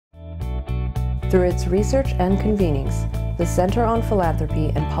Through its research and convenings, the Center on Philanthropy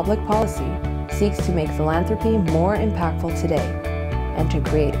and Public Policy seeks to make philanthropy more impactful today and to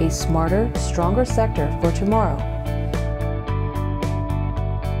create a smarter, stronger sector for tomorrow.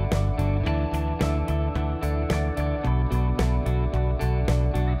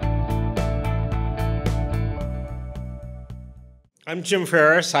 I'm Jim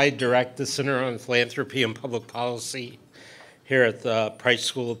Ferris. I direct the Center on Philanthropy and Public Policy here at the Price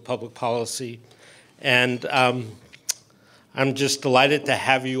School of Public Policy. And I'm just delighted to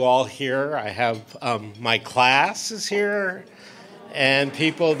have you all here. I have my class is here and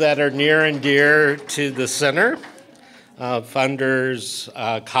people that are near and dear to the center, funders,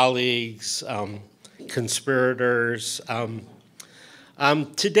 colleagues, conspirators.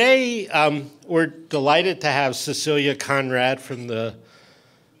 Today, we're delighted to have Cecilia Conrad from the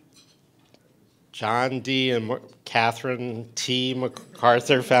John D. and Catherine T.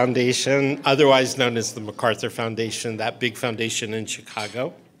 MacArthur Foundation, otherwise known as the MacArthur Foundation, that big foundation in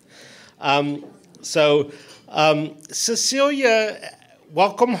Chicago. Cecilia,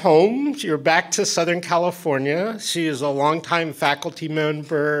 welcome home. You're back to Southern California. She is a longtime faculty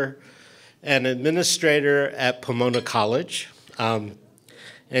member and administrator at Pomona College.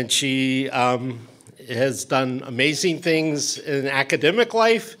 And she has done amazing things in academic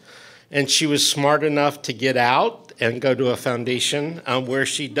life, and she was smart enough to get out and go to a foundation where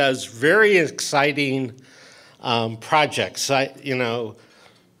she does very exciting projects. The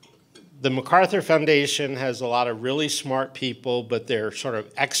MacArthur Foundation has a lot of really smart people, but they're sort of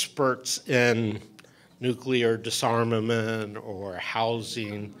experts in nuclear disarmament or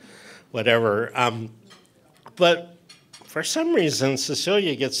housing, whatever. But for some reason,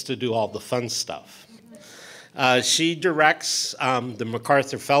 Cecilia gets to do all the fun stuff. She directs the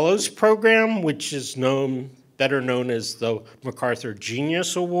MacArthur Fellows Program, which is better known as the MacArthur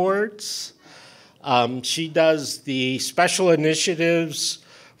Genius Awards. She does the special initiatives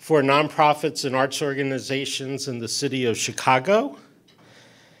for nonprofits and arts organizations in the city of Chicago.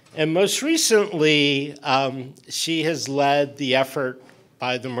 And most recently, she has led the effort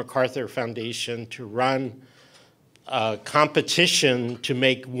by the MacArthur Foundation to run a competition to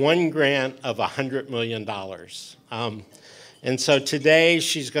make one grant of $100 million. And so today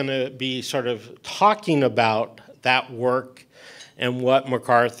she's going to be sort of talking about that work and what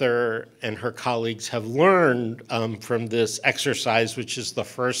MacArthur and her colleagues have learned from this exercise, which is the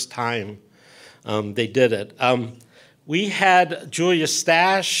first time they did it. We had Julia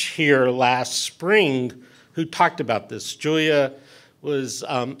Stash here last spring who talked about this. Julia is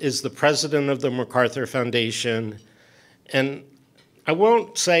the president of the MacArthur Foundation. And I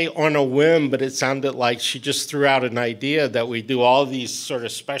won't say on a whim, but it sounded like she just threw out an idea that we do all these sort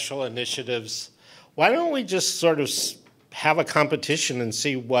of special initiatives. Why don't we just sort of have a competition and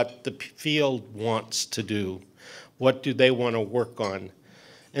see what the field wants to do? What do they want to work on?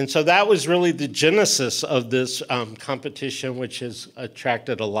 And so that was really the genesis of this competition, which has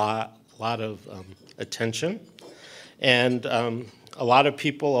attracted a lot of attention. And a lot of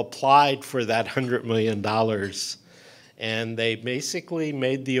people applied for that $100 million. And they basically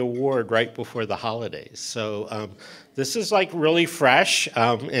made the award right before the holidays. So this is like really fresh,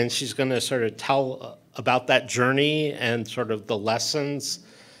 and she's going to sort of tell about that journey and sort of the lessons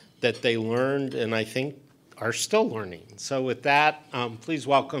that they learned and I think are still learning. So with that, please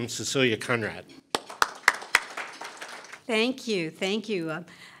welcome Cecilia Conrad. Thank you, thank you.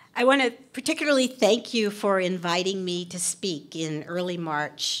 I want to particularly thank you for inviting me to speak in early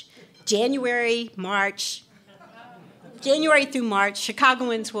March. January through March,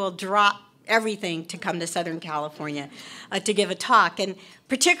 Chicagoans will drop everything to come to Southern California to give a talk. And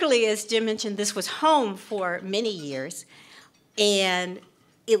particularly, as Jim mentioned, this was home for many years. And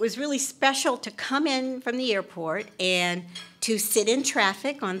it was really special to come in from the airport and to sit in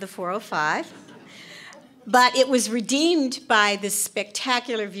traffic on the 405. But it was redeemed by this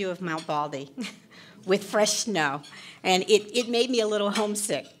spectacular view of Mount Baldy with fresh snow. And it made me a little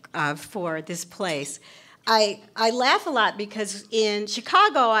homesick for this place. I laugh a lot because in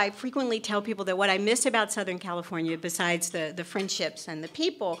Chicago, I frequently tell people that what I miss about Southern California, besides the friendships and the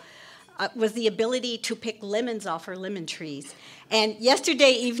people, was the ability to pick lemons off our lemon trees. And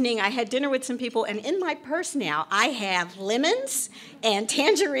yesterday evening, I had dinner with some people, and in my purse now, I have lemons and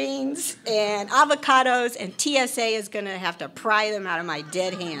tangerines and avocados, and TSA is going to have to pry them out of my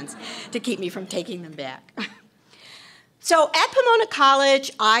dead hands to keep me from taking them back. So at Pomona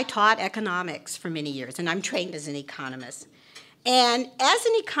College, I taught economics for many years, and I'm trained as an economist. And as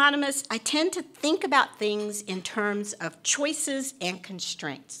an economist, I tend to think about things in terms of choices and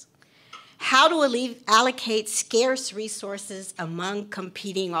constraints. how to allocate scarce resources among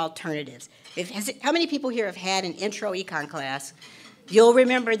competing alternatives. How many people here have had an intro econ class? You'll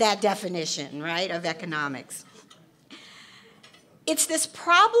remember that definition, right, of economics. It's this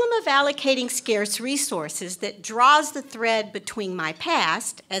problem of allocating scarce resources that draws the thread between my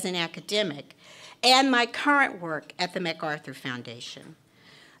past as an academic and my current work at the MacArthur Foundation.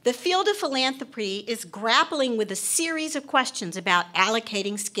 The field of philanthropy is grappling with a series of questions about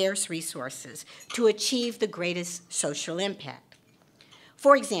allocating scarce resources to achieve the greatest social impact.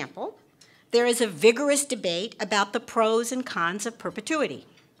 For example, there is a vigorous debate about the pros and cons of perpetuity.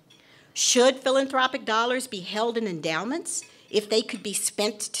 Should philanthropic dollars be held in endowments if they could be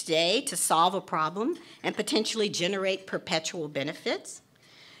spent today to solve a problem and potentially generate perpetual benefits?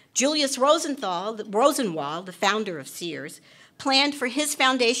 Julius Rosenwald, the founder of Sears, planned for his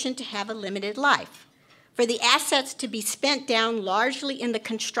foundation to have a limited life, for the assets to be spent down largely in the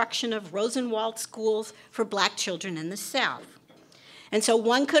construction of Rosenwald schools for black children in the South. And so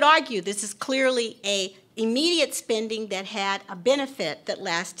one could argue this is clearly an immediate spending that had a benefit that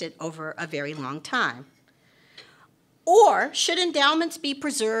lasted over a very long time. Or should endowments be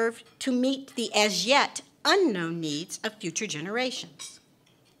preserved to meet the as yet unknown needs of future generations?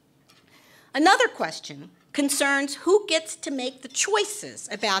 Another question concerns who gets to make the choices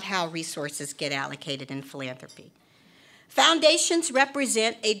about how resources get allocated in philanthropy. Foundations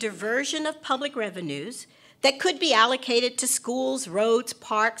represent a diversion of public revenues that could be allocated to schools, roads,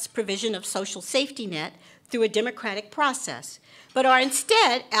 parks, provision of social safety net through a democratic process, but are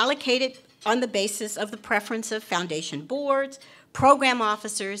instead allocated on the basis of the preference of foundation boards, program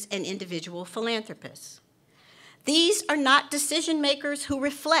officers, and individual philanthropists. These are not decision makers who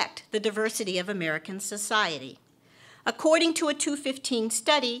reflect the diversity of American society. According to a 2015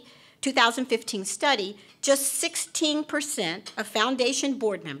 study, just 16% of foundation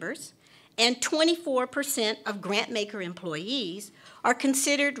board members and 24% of grant-maker employees are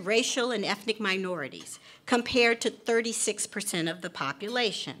considered racial and ethnic minorities, compared to 36% of the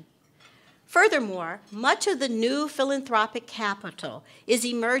population. Furthermore, much of the new philanthropic capital is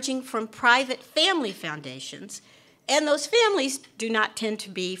emerging from private family foundations, and those families do not tend to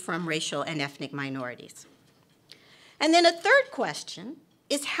be from racial and ethnic minorities. And then a third question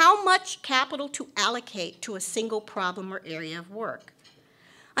is how much capital to allocate to a single problem or area of work.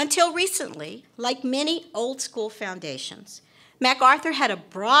 Until recently, like many old school foundations, MacArthur had a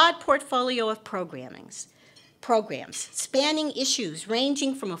broad portfolio of programs spanning issues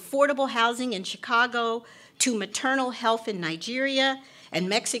ranging from affordable housing in Chicago to maternal health in Nigeria and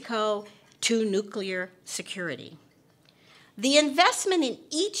Mexico to nuclear security. The investment in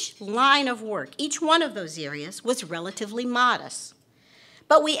each line of work, each one of those areas, was relatively modest.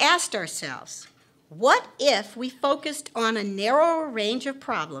 But we asked ourselves, what if we focused on a narrower range of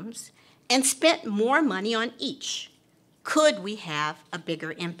problems and spent more money on each? Could we have a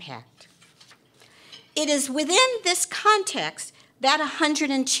bigger impact? It is within this context that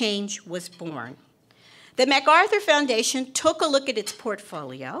 100&Change was born. The MacArthur Foundation took a look at its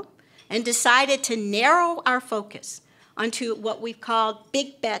portfolio and decided to narrow our focus onto what we've called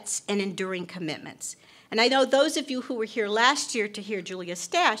big bets and enduring commitments. And I know those of you who were here last year to hear Julia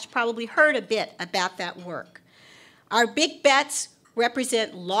Stash probably heard a bit about that work. Our big bets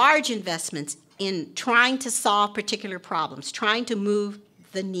represent large investments in trying to solve particular problems, trying to move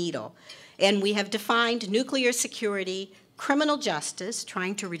the needle. And we have defined nuclear security, criminal justice,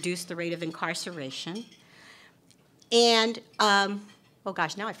 trying to reduce the rate of incarceration, and, oh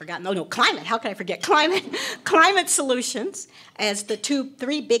gosh, now I forgot. No, climate. How can I forget climate? Climate solutions as the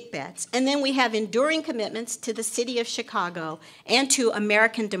three big bets. And then we have enduring commitments to the city of Chicago and to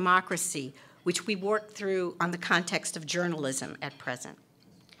American democracy, which we work through on the context of journalism at present.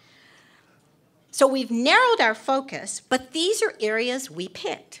 So we've narrowed our focus, but these are areas we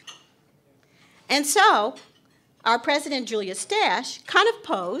picked. And so our president, Julia Stash, kind of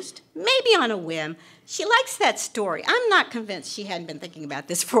posed, maybe on a whim. She likes that story. I'm not convinced she hadn't been thinking about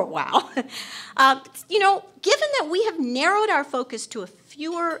this for a while. Given that we have narrowed our focus to a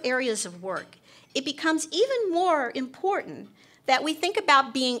fewer areas of work, it becomes even more important that we think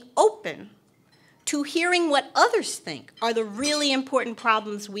about being open to hearing what others think are the really important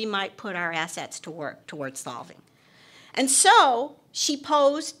problems we might put our assets to work towards solving. And so she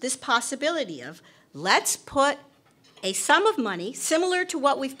posed this possibility of, let's put a sum of money similar to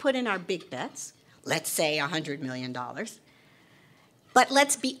what we've put in our big bets, let's say $100 million, but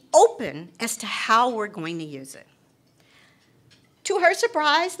let's be open as to how we're going to use it. To her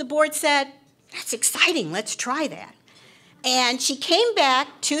surprise, the board said, that's exciting, let's try that. And she came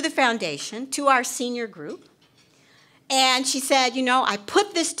back to the foundation, to our senior group, And she said, you know, I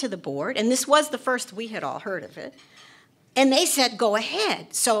put this to the board, and this was the first we had all heard of it, and they said, go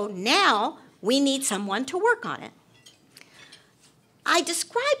ahead. So now we need someone to work on it. I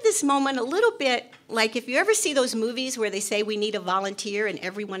describe this moment a little bit like if you ever see those movies where they say we need a volunteer and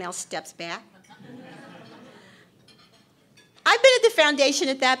everyone else steps back. I've been at the foundation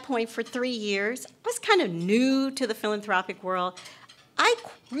at that point for 3 years. I was kind of new to the philanthropic world. I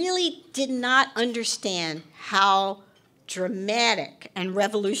really did not understand how dramatic and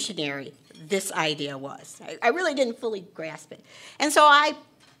revolutionary this idea was. I really didn't fully grasp it. And so I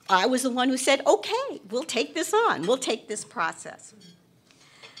was the one who said, okay, we'll take this on. We'll take this process.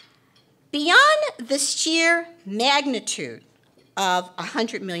 Beyond the sheer magnitude of a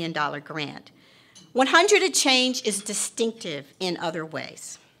 $100 million grant, 100&Change is distinctive in other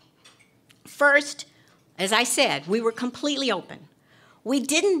ways. First, as I said, we were completely open. We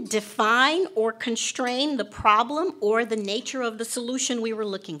didn't define or constrain the problem or the nature of the solution we were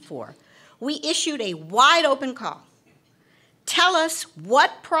looking for. We issued a wide open call. Tell us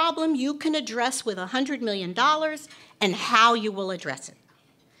what problem you can address with $100 million and how you will address it.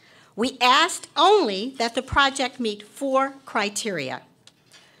 We asked only that the project meet 4 criteria.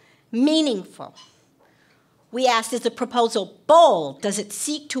 Meaningful. We asked, is the proposal bold? Does it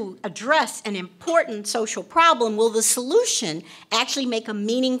seek to address an important social problem? Will the solution actually make have a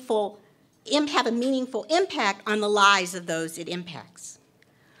meaningful impact on the lives of those it impacts?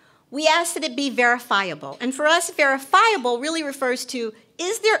 We asked that it be verifiable. And for us, verifiable really refers to,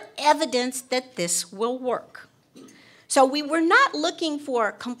 is there evidence that this will work? So we were not looking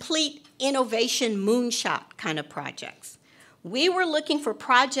for complete innovation moonshot kind of projects. We were looking for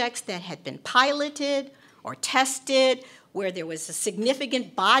projects that had been piloted or tested, where there was a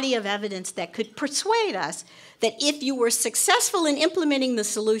significant body of evidence that could persuade us that if you were successful in implementing the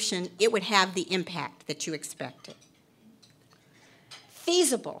solution, it would have the impact that you expected.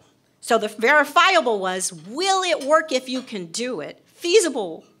 Feasible. So the verifiable was, will it work if you can do it?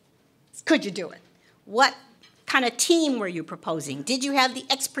 Feasible, could you do it? What kind of team were you proposing? Did you have the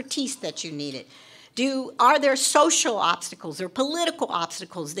expertise that you needed? Are there social obstacles or political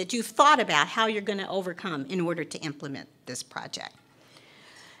obstacles that you've thought about how you're going to overcome in order to implement this project?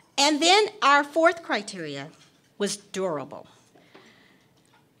 And then our 4th criteria was durable.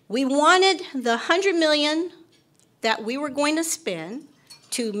 We wanted the $100 million that we were going to spend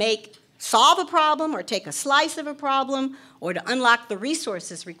to solve a problem or take a slice of a problem or to unlock the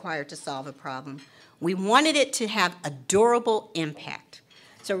resources required to solve a problem. We wanted it to have a durable impact.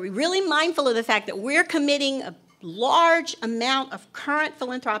 So we're really mindful of the fact that we're committing a large amount of current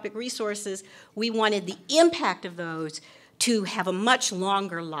philanthropic resources. We wanted the impact of those to have a much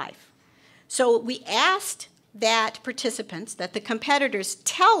longer life. So we asked that participants, that the competitors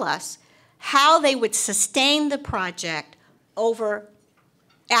tell us how they would sustain the project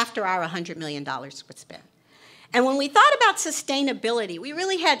after our $100 million was spent. And when we thought about sustainability, we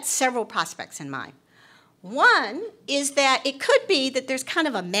really had several prospects in mind. One is that it could be that there's kind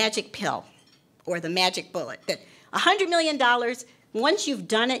of a magic pill or the magic bullet, that $100 million, once you've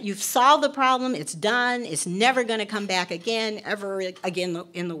done it, you've solved the problem, it's done, it's never going to come back again, ever again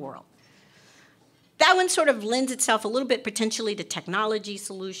in the world. That one sort of lends itself a little bit potentially to technology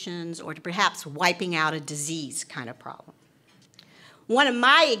solutions or to perhaps wiping out a disease kind of problem. One of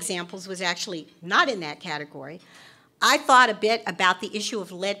my examples was actually not in that category. I thought a bit about the issue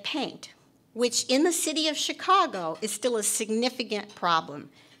of lead paint, which in the city of Chicago is still a significant problem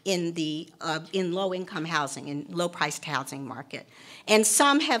in low-income housing, in low-priced housing market. And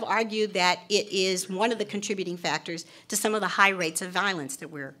some have argued that it is one of the contributing factors to some of the high rates of violence that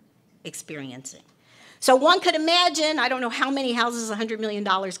we're experiencing. So one could imagine, I don't know how many houses $100 million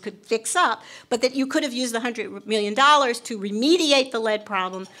could fix up, but that you could have used the $100 million to remediate the lead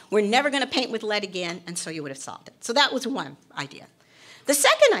problem. We're never going to paint with lead again, and so you would have solved it. So that was one idea. The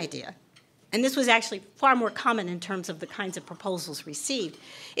second idea, and this was actually far more common in terms of the kinds of proposals received,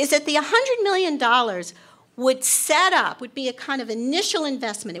 is that the $100 million would be a kind of initial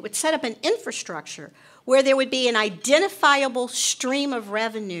investment. It would set up an infrastructure where there would be an identifiable stream of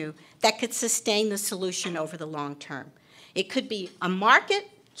revenue that could sustain the solution over the long term. It could be a market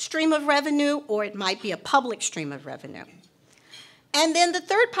stream of revenue, or it might be a public stream of revenue. And then the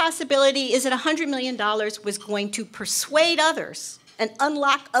third possibility is that $100 million was going to persuade others and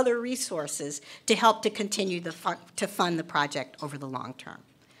unlock other resources to help to continue to fund the project over the long term.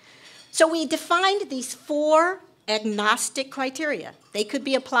 So we defined these 4 agnostic criteria. They could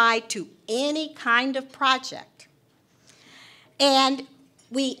be applied to any kind of project. And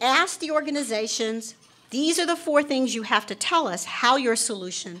we asked the organizations, these are the 4 things you have to tell us how your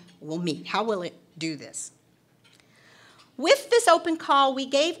solution will meet. How will it do this? With this open call, we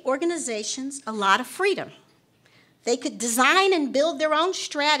gave organizations a lot of freedom. They could design and build their own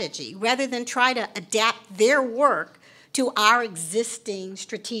strategy rather than try to adapt their work to our existing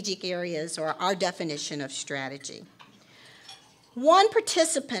strategic areas or our definition of strategy. One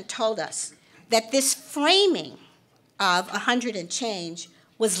participant told us that this framing of 100&Change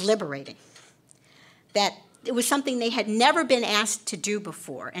was liberating, that it was something they had never been asked to do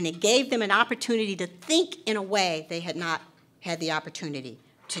before, and it gave them an opportunity to think in a way they had not had the opportunity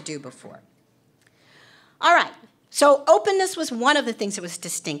to do before. All right, so openness was one of the things that was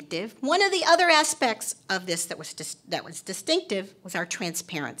distinctive. One of the other aspects of this that was distinctive was our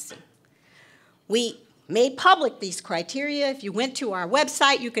transparency. We made public these criteria. If you went to our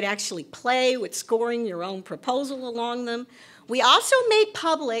website, you could actually play with scoring your own proposal along them. We also made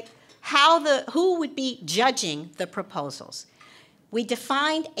public who would be judging the proposals. We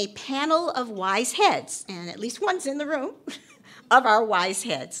defined a panel of wise heads, and at least one's in the room, of our wise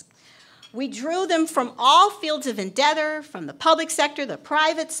heads. We drew them from all fields of endeavor, from the public sector, the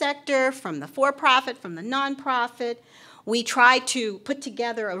private sector, from the for-profit, from the nonprofit. We tried to put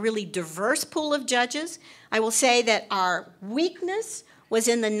together a really diverse pool of judges. I will say that our weakness was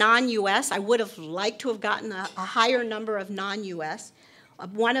in the non-US. I would have liked to have gotten a higher number of non-US.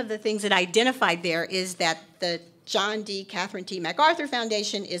 One of the things that I identified there is that the John D. Catherine T. MacArthur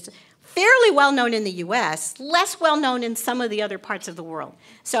Foundation is fairly well known in the US, less well known in some of the other parts of the world.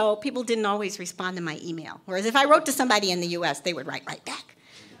 So people didn't always respond to my email. Whereas if I wrote to somebody in the US, they would write right back.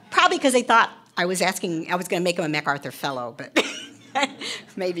 Probably because they thought I was going to make them a MacArthur Fellow, but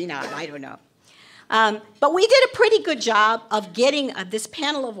maybe not, I don't know. But we did a pretty good job of getting this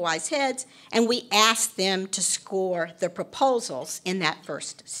panel of wise heads, and we asked them to score the proposals in that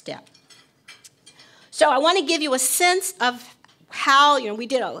first step. So I want to give you a sense of how, we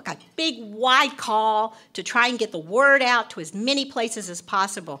did a big wide call to try and get the word out to as many places as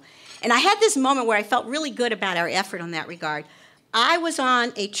possible. And I had this moment where I felt really good about our effort on that regard. I was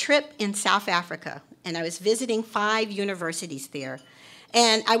on a trip in South Africa, and I was visiting 5 universities there.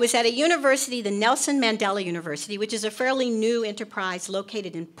 And I was at a university, the Nelson Mandela University, which is a fairly new enterprise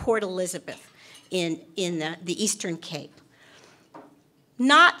located in Port Elizabeth in the Eastern Cape.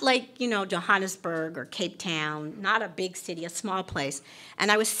 Not like, Johannesburg or Cape Town, not a big city, a small place.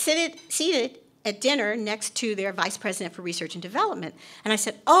 And I was seated at dinner next to their vice president for research and development. And I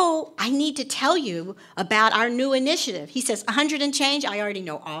said, oh, I need to tell you about our new initiative. He says, 100&Change? I already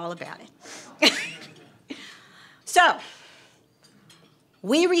know all about it. So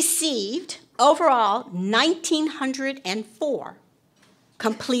we received overall 1,904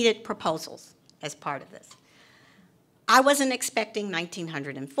 completed proposals as part of this. I wasn't expecting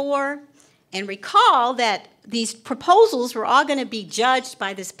 1,904, and recall that these proposals were all going to be judged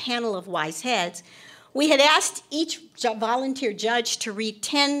by this panel of wise heads. We had asked each volunteer judge to read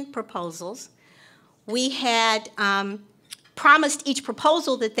 10 proposals. We had promised each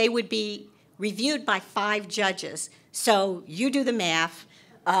proposal that they would be reviewed by 5 judges. So you do the math.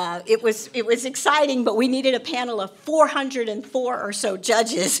 It was exciting, but we needed a panel of 404 or so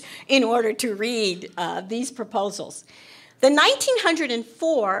judges in order to read these proposals. The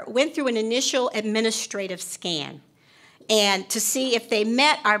 1,904 went through an initial administrative scan and to see if they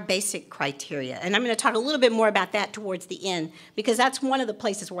met our basic criteria. And I'm going to talk a little bit more about that towards the end, because that's one of the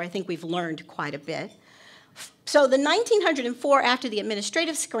places where I think we've learned quite a bit. So the 1,904, after the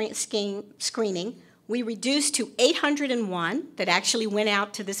administrative screening, we reduced to 801 that actually went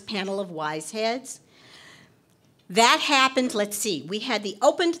out to this panel of wise heads. That happened, let's see, we had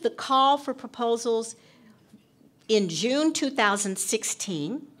opened the call for proposals in June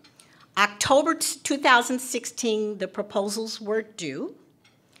 2016. October 2016, the proposals were due.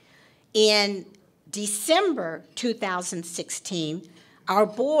 In December 2016, our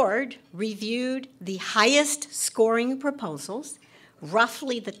board reviewed the highest scoring proposals,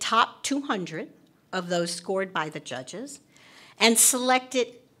 roughly the top 200 of those scored by the judges, and selected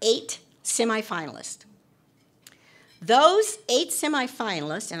 8 semifinalists. Those 8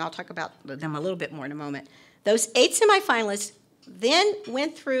 semifinalists, and I'll talk about them a little bit more in a moment, those 8 semifinalists then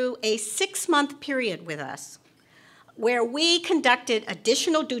went through a 6-month period with us where we conducted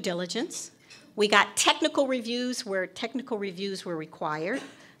additional due diligence. We got technical reviews where technical reviews were required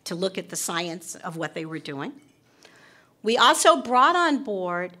to look at the science of what they were doing. We also brought on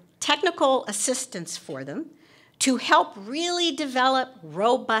board technical assistance for them to help really develop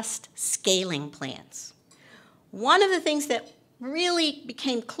robust scaling plans. One of the things that really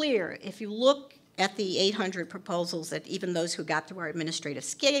became clear, if you look at the 800 proposals, that even those who got through our administrative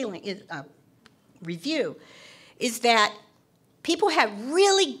scaling review, is that people have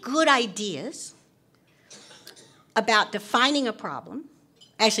really good ideas, about defining a problem.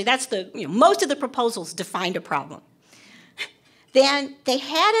 Actually, that's most of the proposals defined a problem. Then they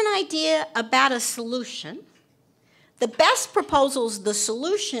had an idea about a solution. The best proposals, the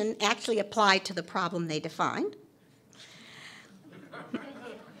solution actually applied to the problem they defined.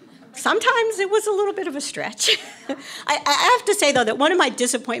 Sometimes it was a little bit of a stretch. I have to say, though, that one of my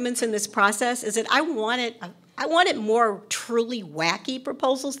disappointments in this process is that I wanted more truly wacky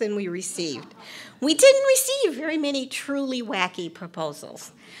proposals than we received. We didn't receive very many truly wacky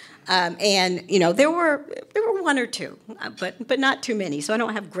proposals. And there were one or two, but not too many. So I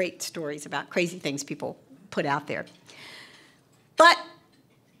don't have great stories about crazy things people put out there. But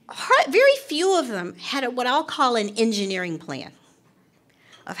very few of them had what I'll call an engineering plan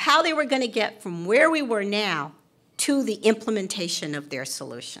of how they were going to get from where we were now to the implementation of their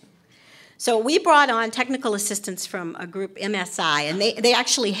solution. So we brought on technical assistance from a group, MSI, and they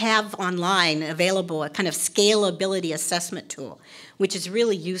actually have online available a kind of scalability assessment tool, which is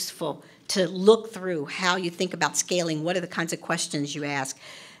really useful to look through how you think about scaling, what are the kinds of questions you ask.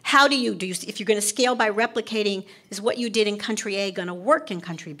 How do you if you're going to scale by replicating, is what you did in country A going to work in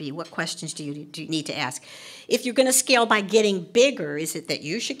country B? What questions do you need to ask? If you're going to scale by getting bigger, is it that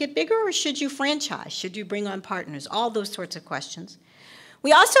you should get bigger or should you franchise? Should you bring on partners? All those sorts of questions.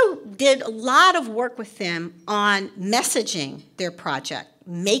 We also did a lot of work with them on messaging their project,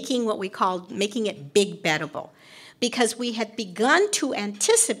 making what we called making it big bettable, because we had begun to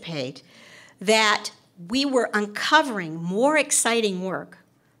anticipate that we were uncovering more exciting work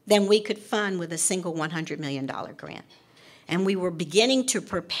than we could fund with a single $100 million grant. And we were beginning to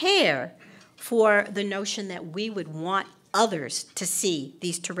prepare for the notion that we would want others to see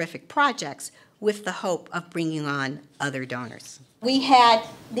these terrific projects with the hope of bringing on other donors. We had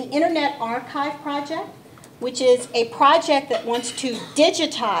the Internet Archive Project, which is a project that wants to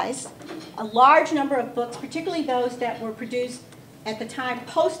digitize a large number of books, particularly those that were produced at the time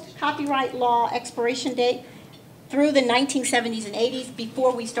post-copyright law expiration date, through the 1970s and 80s,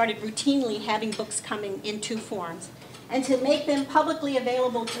 before we started routinely having books coming in two forms, and to make them publicly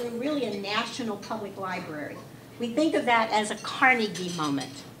available through really a national public library. We think of that as a Carnegie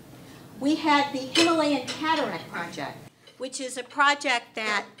moment. We had the Himalayan Cataract Project, which is a project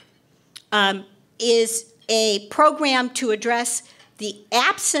that is a program to address the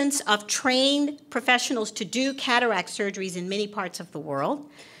absence of trained professionals to do cataract surgeries in many parts of the world.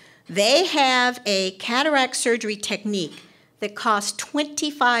 They have a cataract surgery technique that costs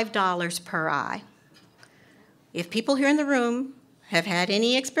 $25 per eye. If people here in the room have had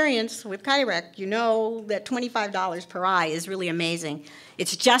any experience with cataract, you know that $25 per eye is really amazing.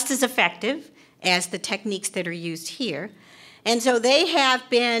 It's just as effective as the techniques that are used here. And so they have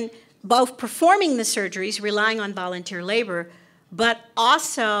been both performing the surgeries, relying on volunteer labor, but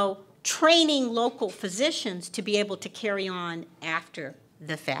also training local physicians to be able to carry on after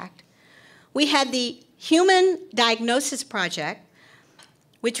the fact. We had the Human Diagnosis Project,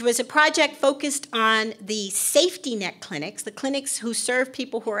 which was a project focused on the safety net clinics, the clinics who serve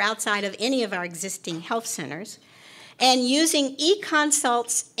people who are outside of any of our existing health centers, and using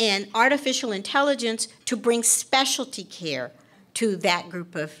e-consults and artificial intelligence to bring specialty care to that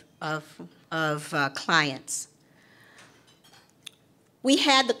group of clients. We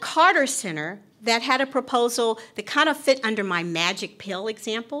had the Carter Center that had a proposal that kind of fit under my magic pill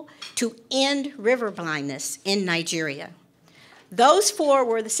example to end river blindness in Nigeria. Those four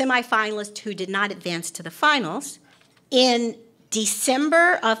were the semifinalists who did not advance to the finals. In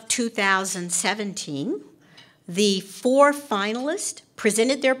December of 2017, the four finalists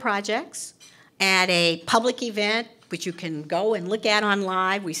presented their projects at a public event, which you can go and look at on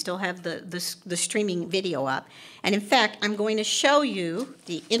live. We still have the streaming video up. And in fact, I'm going to show you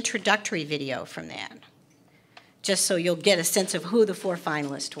the introductory video from that, just so you'll get a sense of who the four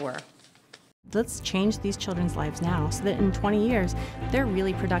finalists were. Let's change these children's lives now so that in 20 years, they're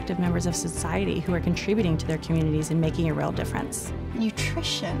really productive members of society who are contributing to their communities and making a real difference.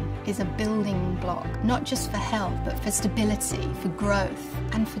 Nutrition is a building block, not just for health, but for stability, for growth,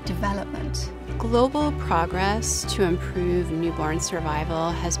 and for development. Global progress to improve newborn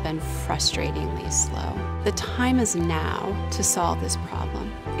survival has been frustratingly slow. The time is now to solve this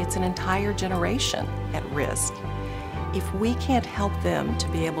problem. It's an entire generation at risk. If we can't help them to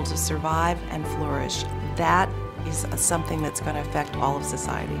be able to survive and flourish, that is something that's going to affect all of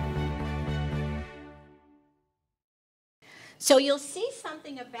society. So you'll see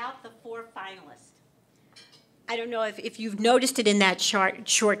something about the four finalists. I don't know if you've noticed it in that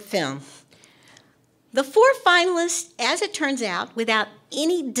short film. The four finalists, as it turns out, without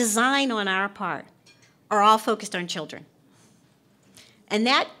any design on our part, are all focused on children. And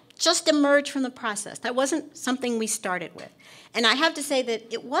that just emerged from the process. That wasn't something we started with. And I have to say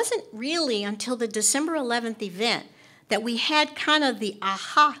that it wasn't really until the December 11th event that we had kind of the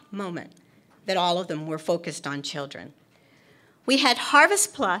aha moment that all of them were focused on children. We had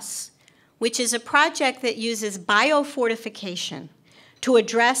Harvest Plus, which is a project that uses biofortification to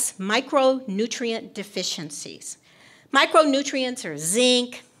address micronutrient deficiencies. Micronutrients are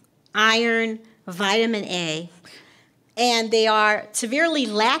zinc, iron, vitamin A, and they are severely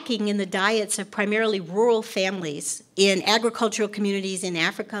lacking in the diets of primarily rural families in agricultural communities in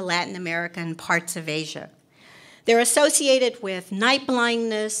Africa, Latin America, and parts of Asia. They're associated with night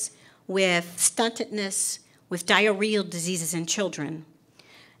blindness, with stuntedness, with diarrheal diseases in children.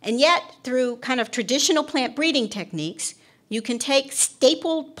 And yet, through kind of traditional plant breeding techniques, you can take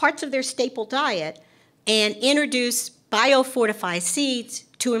parts of their staple diet and introduce biofortified seeds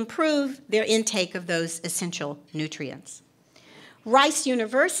to improve their intake of those essential nutrients. Rice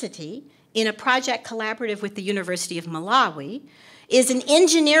University, in a project collaborative with the University of Malawi, is an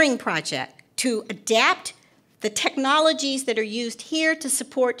engineering project to adapt the technologies that are used here to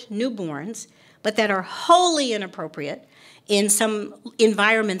support newborns, but that are wholly inappropriate in some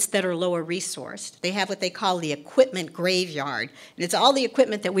environments that are lower resourced. They have what they call the equipment graveyard. And it's all the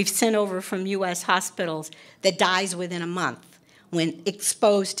equipment that we've sent over from US hospitals that dies within a month when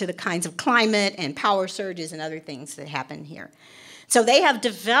exposed to the kinds of climate and power surges and other things that happen here. So they have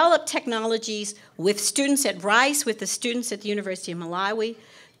developed technologies with students at Rice, with the students at the University of Malawi,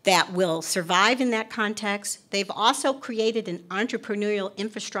 that will survive in that context. They've also created an entrepreneurial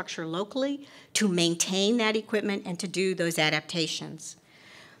infrastructure locally to maintain that equipment and to do those adaptations.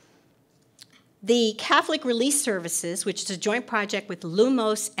 The Catholic Relief Services, which is a joint project with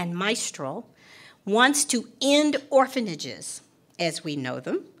Lumos and Maestro, wants to end orphanages as we know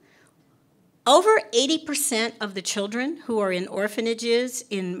them. Over 80% of the children who are in orphanages,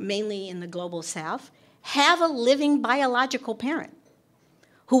 mainly in the global south, have a living biological parent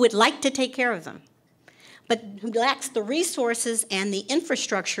who would like to take care of them, but who lacks the resources and the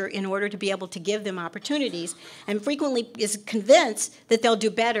infrastructure in order to be able to give them opportunities, and frequently is convinced that they'll do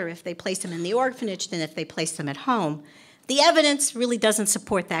better if they place them in the orphanage than if they place them at home. The evidence really doesn't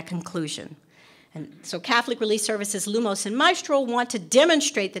support that conclusion. And so Catholic Relief Services, Lumos, and Maestro want to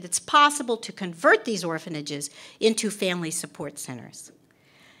demonstrate that it's possible to convert these orphanages into family support centers.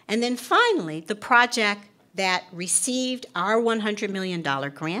 And then finally, the project that received our $100 million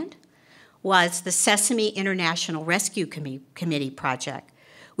grant was the Sesame International Rescue Committee project,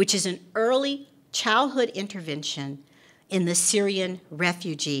 which is an early childhood intervention in the Syrian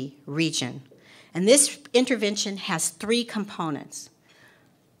refugee region. And this intervention has three components.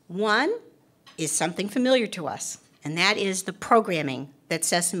 One is something familiar to us, and that is the programming that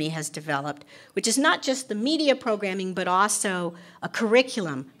Sesame has developed, which is not just the media programming, but also a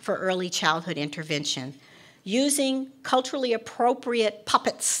curriculum for early childhood intervention, using culturally appropriate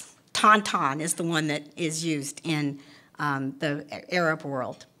puppets. Tauntaun is the one that is used in the Arab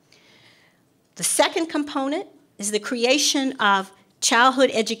world. The second component is the creation of childhood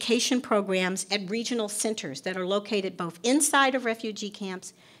education programs at regional centers that are located both inside of refugee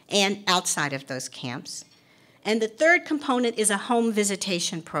camps and outside of those camps. And the third component is a home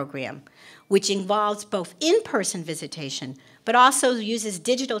visitation program, which involves both in-person visitation, but also uses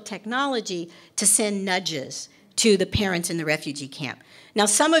digital technology to send nudges to the parents in the refugee camp. Now,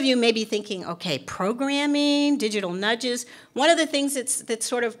 some of you may be thinking, okay, programming, digital nudges. One of the things that's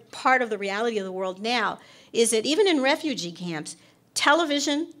sort of part of the reality of the world now is that even in refugee camps,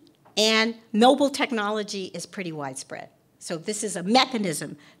 television and mobile technology is pretty widespread. So this is a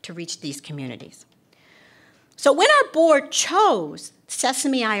mechanism to reach these communities. So when our board chose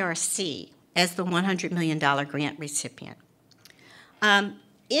Sesame IRC as the $100 million grant recipient,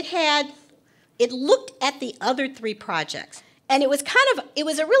 it looked at the other three projects. And it was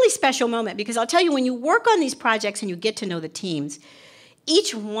a really special moment, because I'll tell you, when you work on these projects and you get to know the teams,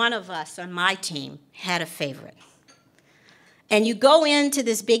 each one of us on my team had a favorite. And you go into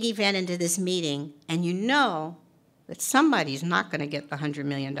this big event, into this meeting, and you know that somebody's not going to get the $100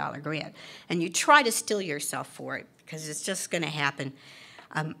 million grant. And you try to steel yourself for it, because it's just going to happen.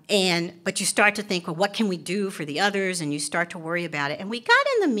 But you start to think, well, what can we do for the others? And you start to worry about it. And we got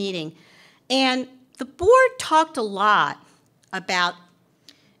in the meeting, and the board talked a lot about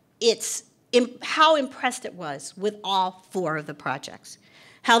how impressed it was with all four of the projects,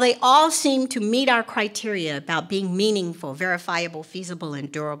 how they all seemed to meet our criteria about being meaningful, verifiable, feasible,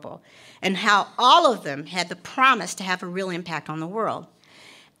 and durable, and how all of them had the promise to have a real impact on the world.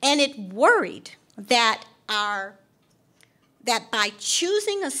 And it worried that by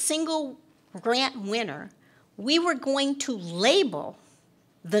choosing a single grant winner, we were going to label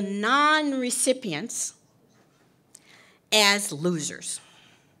the non-recipients as losers.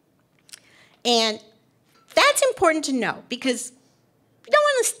 And that's important to know because you don't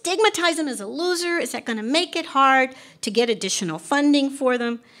want to stigmatize them as a loser. Is that going to make it hard to get additional funding for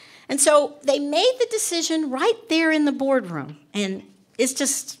them? And so they made the decision right there in the boardroom. And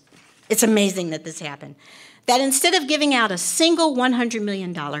it's amazing that this happened. That instead of giving out a single $100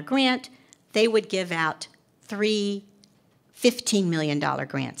 million grant, they would give out 3 $15 million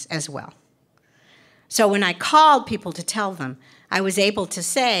grants as well. So when I called people to tell them, I was able to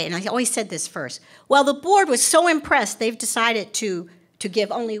say, and I always said this first, well, the board was so impressed, they've decided to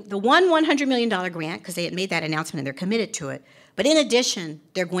give only the one $100 million grant, because they had made that announcement and they're committed to it. But in addition,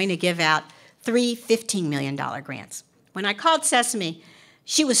 they're going to give out 3 $15 million grants. When I called Sesame,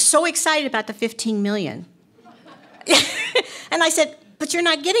 she was so excited about the $15 million. And I said, but you're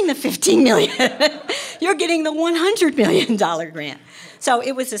not getting the $15 million. You're getting the $100 million grant. So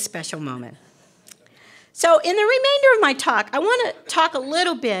it was a special moment. So in the remainder of my talk, I want to talk a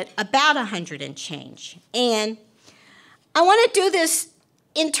little bit about 100&Change. And I want to do this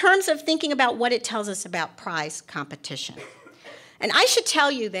in terms of thinking about what it tells us about prize competition. And I should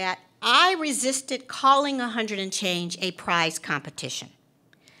tell you that I resisted calling 100&Change a prize competition.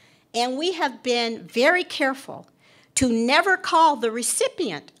 And we have been very careful to never call the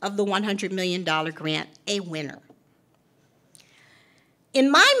recipient of the $100 million grant a winner.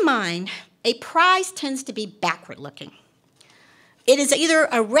 In my mind, a prize tends to be backward-looking. It is either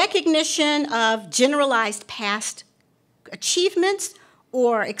a recognition of generalized past achievements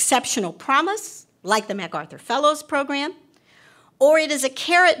or exceptional promise, like the MacArthur Fellows Program, or it is a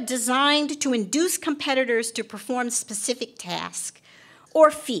carrot designed to induce competitors to perform specific tasks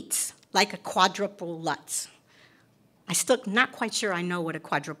or feats, like a quadruple Lutz. I'm still not quite sure I know what a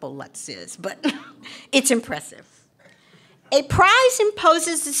quadruple Lutz is, but it's impressive. A prize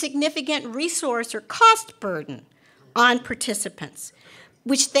imposes a significant resource or cost burden on participants,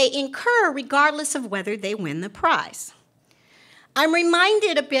 which they incur regardless of whether they win the prize. I'm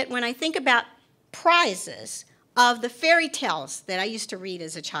reminded a bit when I think about prizes of the fairy tales that I used to read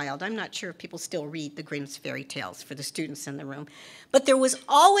as a child. I'm not sure if people still read the Grimm's fairy tales for the students in the room, but there was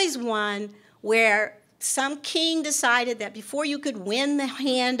always one where some king decided that before you could win the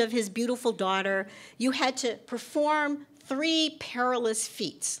hand of his beautiful daughter, you had to perform 3 perilous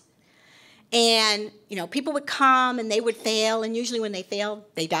feats. And, people would come and they would fail, and usually when they failed,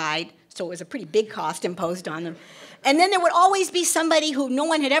 they died. So it was a pretty big cost imposed on them. And then there would always be somebody who no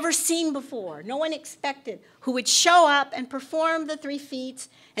one had ever seen before, no one expected, who would show up and perform the 3 feats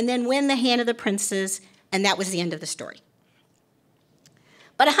and then win the hand of the princess, and that was the end of the story.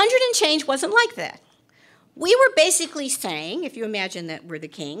 But 100&Change wasn't like that. We were basically saying, if you imagine that we're the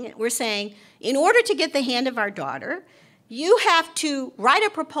king, we're saying, in order to get the hand of our daughter, you have to write a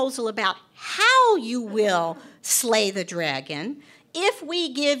proposal about how you will slay the dragon if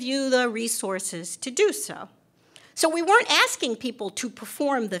we give you the resources to do so. So we weren't asking people to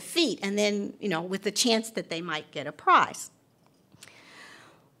perform the feat and then, with the chance that they might get a prize.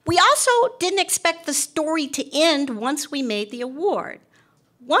 We also didn't expect the story to end once we made the award.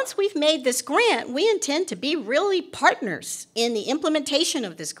 Once we've made this grant, we intend to be really partners in the implementation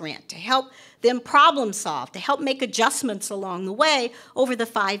of this grant, to help them problem solve, to help make adjustments along the way over the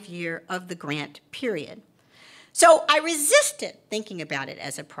 5-year of the grant period. So I resisted thinking about it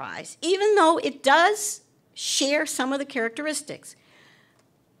as a prize, even though it does share some of the characteristics.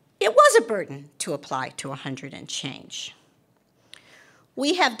 It was a burden to apply to 100&Change.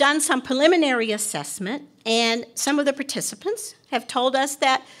 We have done some preliminary assessment, and some of the participants have told us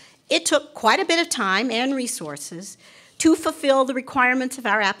that it took quite a bit of time and resources to fulfill the requirements of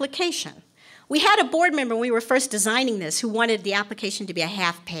our application. We had a board member when we were first designing this who wanted the application to be a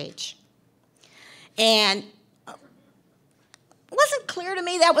half page. And it wasn't clear to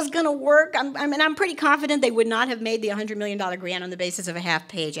me that was going to work. I'm pretty confident they would not have made the $100 million grant on the basis of a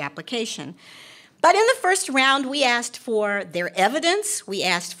half-page application. But in the first round, we asked for their evidence. We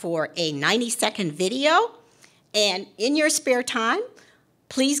asked for a 90-second video. And in your spare time,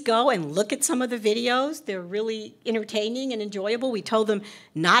 please go and look at some of the videos. They're really entertaining and enjoyable. We told them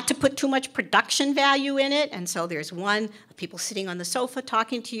not to put too much production value in it. And so there's one of people sitting on the sofa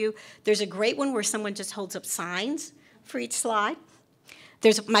talking to you. There's a great one where someone just holds up signs for each slide.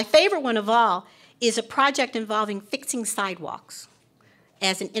 My favorite one of all is a project involving fixing sidewalks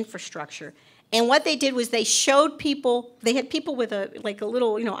as an infrastructure. And what they did was they showed people, they had people with a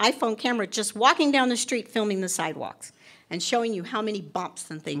little iPhone camera just walking down the street filming the sidewalks and showing you how many bumps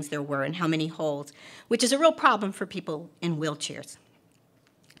and things there were and how many holes, which is a real problem for people in wheelchairs.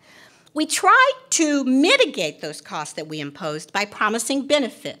 We tried to mitigate those costs that we imposed by promising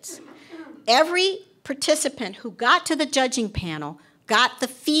benefits. Every participant who got to the judging panel got the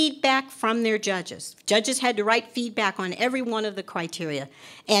feedback from their judges. Judges had to write feedback on every one of the criteria,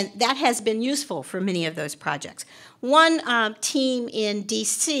 and that has been useful for many of those projects. One team in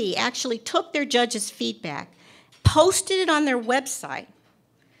DC actually took their judges' feedback, posted it on their website,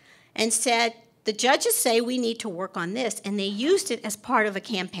 and said, the judges say we need to work on this, and they used it as part of a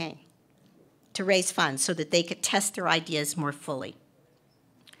campaign to raise funds so that they could test their ideas more fully.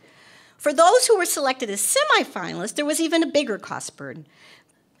 For those who were selected as semifinalists, there was even a bigger cost burden.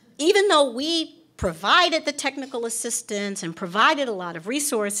 Even though we provided the technical assistance and provided a lot of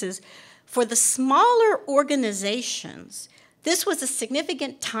resources, for the smaller organizations, this was a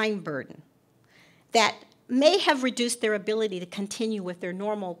significant time burden that may have reduced their ability to continue with their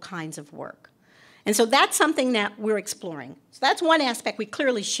normal kinds of work. And so that's something that we're exploring. So that's one aspect we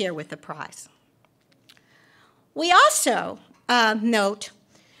clearly share with the prize. We also note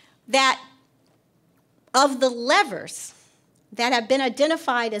that of the levers that have been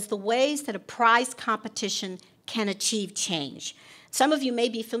identified as the ways that a prize competition can achieve change. Some of you may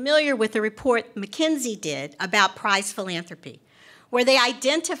be familiar with the report McKinsey did about prize philanthropy, where they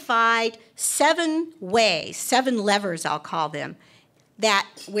identified 7 ways, 7 levers I'll call them,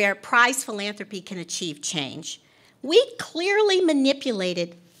 where prize philanthropy can achieve change. We clearly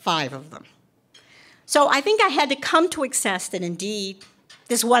manipulated 5 of them. So I think I had to come to accept that indeed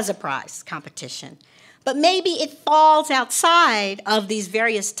this was a prize competition. But maybe it falls outside of these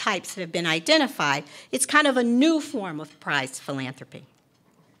various types that have been identified. It's kind of a new form of prize philanthropy.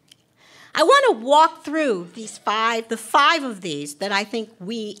 I want to walk through the 5 of these that I think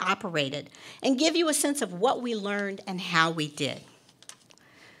we operated, and give you a sense of what we learned and how we did.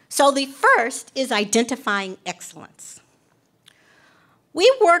 So the first is identifying excellence. We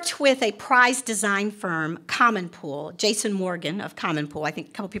worked with a prize design firm, Common Pool, Jason Morgan of Common Pool, I think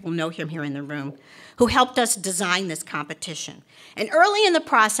a couple people know him here in the room, who helped us design this competition. And early in the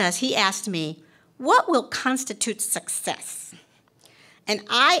process, he asked me, what will constitute success? And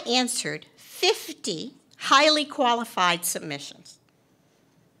I answered 50 highly qualified submissions.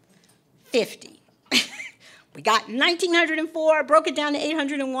 50. We got 1,904, broke it down to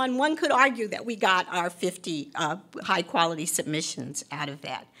 801. One could argue that we got our 50 high-quality submissions out of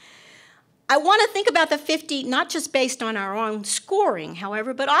that. I want to think about the 50 not just based on our own scoring,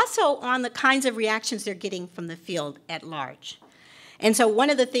 however, but also on the kinds of reactions they're getting from the field at large. And so one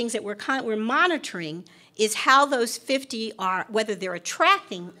of the things that we're monitoring is how those 50 are, whether they're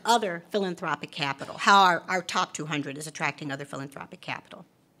attracting other philanthropic capital, how our top 200 is attracting other philanthropic capital.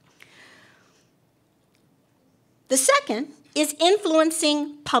 The second is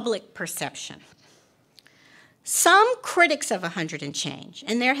influencing public perception. Some critics of 100&Change,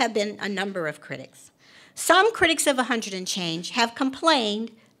 and there have been a number of critics, some critics of 100&Change have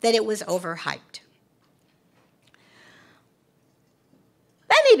complained that it was overhyped.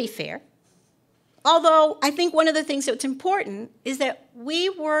 That may be fair, although I think one of the things that's important is that we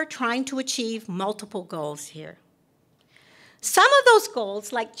were trying to achieve multiple goals here. Some of those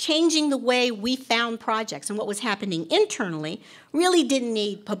goals, like changing the way we found projects and what was happening internally, really didn't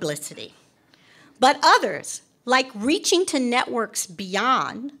need publicity. But others, like reaching to networks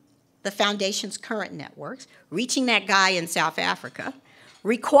beyond the foundation's current networks, reaching that guy in South Africa,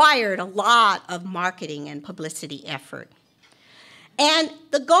 required a lot of marketing and publicity effort. And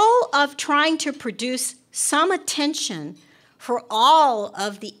the goal of trying to produce some attention for all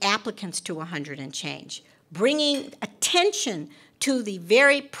of the applicants to 100&Change, bringing attention to the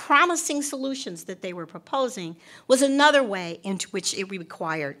very promising solutions that they were proposing, was another way into which it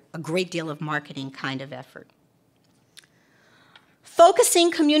required a great deal of marketing kind of effort.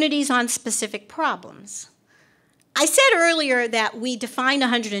 Focusing communities on specific problems. I said earlier that we defined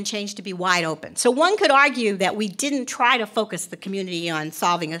 100&Change to be wide open. So one could argue that we didn't try to focus the community on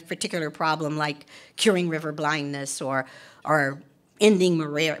solving a particular problem like curing river blindness or ending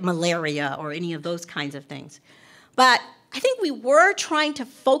malaria or any of those kinds of things. But I think we were trying to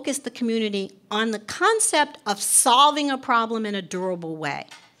focus the community on the concept of solving a problem in a durable way.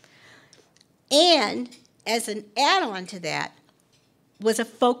 And as an add-on to that was a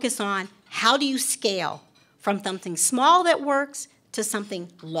focus on how do you scale from something small that works to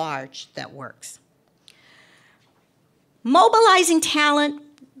something large that works. Mobilizing talent,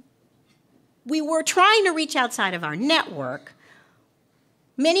 we were trying to reach outside of our network.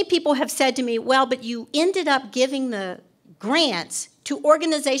 Many people have said to me, well, but you ended up giving the grants to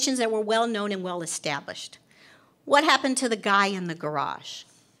organizations that were well-known and well-established. What happened to the guy in the garage?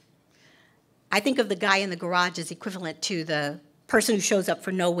 I think of the guy in the garage as equivalent to the person who shows up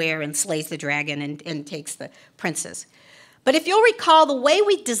for nowhere and slays the dragon and takes the princess. But if you'll recall, the way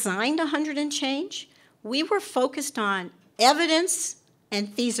we designed 100&Change, we were focused on evidence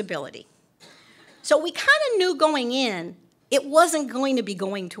and feasibility. So we kind of knew going in, it wasn't going to be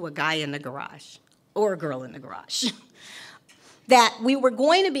going to a guy in the garage or a girl in the garage. That we were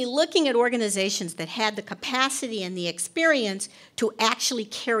going to be looking at organizations that had the capacity and the experience to actually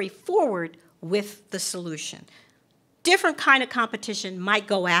carry forward with the solution. Different kind of competition might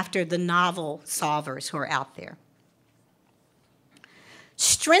go after the novel solvers who are out there.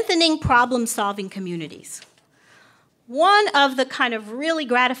 Strengthening problem-solving communities. One of the kind of really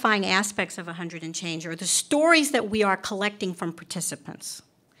gratifying aspects of 100&Change are the stories that we are collecting from participants.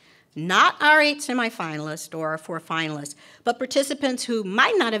 Not our 8 semifinalists or our 4 finalists, but participants who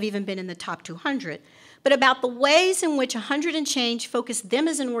might not have even been in the top 200, but about the ways in which 100&Change focused them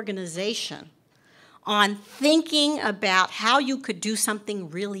as an organization on thinking about how you could do something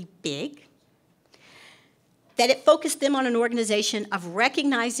really big, that it focused them on an organization of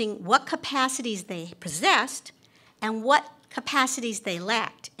recognizing what capacities they possessed and what capacities they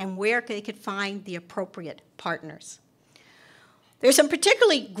lacked, and where they could find the appropriate partners. There's some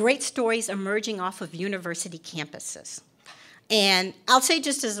particularly great stories emerging off of university campuses. And I'll say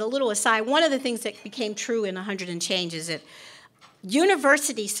just as a little aside, one of the things that became true in 100&Change is that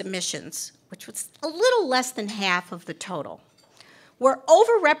university submissions, which was a little less than half of the total, were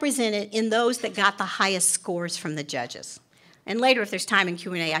overrepresented in those that got the highest scores from the judges. And later, if there's time in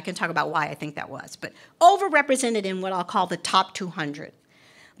Q&A, I can talk about why I think that was. But overrepresented in what I'll call the top 200.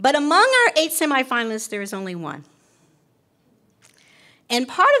 But among our 8 semifinalists, there is only one. And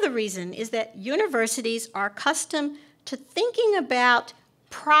part of the reason is that universities are accustomed to thinking about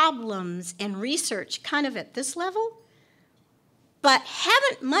problems and research kind of at this level, but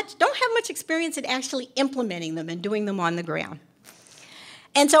don't have much experience at actually implementing them and doing them on the ground.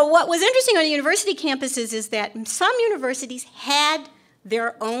 And so what was interesting on university campuses is that some universities had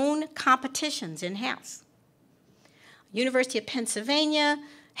their own competitions in-house. University of Pennsylvania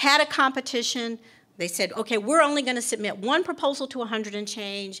had a competition. They said, okay, we're only going to submit one proposal to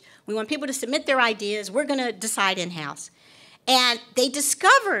 100&Change. We want people to submit their ideas. We're going to decide in-house. And they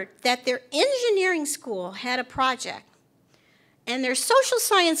discovered that their engineering school had a project, and their social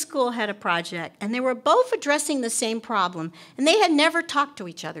science school had a project, and they were both addressing the same problem, and they had never talked to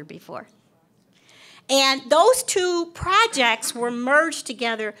each other before. And those 2 projects were merged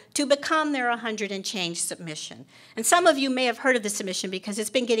together to become their 100&Change submission. And some of you may have heard of the submission because it's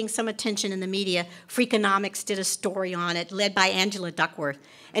been getting some attention in the media. Freakonomics did a story on it, led by Angela Duckworth,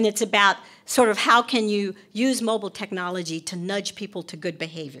 and it's about sort of how can you use mobile technology to nudge people to good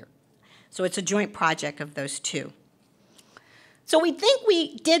behavior. So it's a joint project of those 2. So we think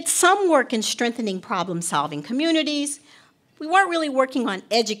we did some work in strengthening problem-solving communities. We weren't really working on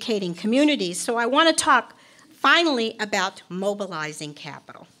educating communities, so I want to talk finally about mobilizing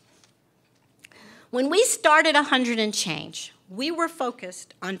capital. When we started 100&Change, we were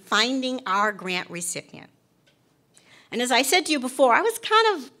focused on finding our grant recipient. And as I said to you before, I was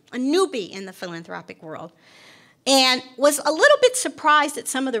kind of a newbie in the philanthropic world and was a little bit surprised at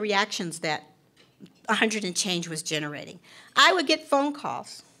some of the reactions that 100&Change was generating. I would get phone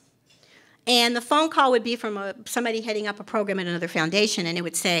calls, and the phone call would be from somebody heading up a program at another foundation, and it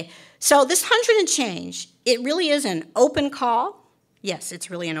would say, so this 100&Change, it really is an open call? Yes, it's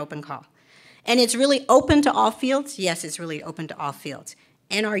really an open call. And it's really open to all fields? Yes, it's really open to all fields.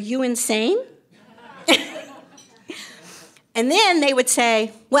 And are you insane? And then they would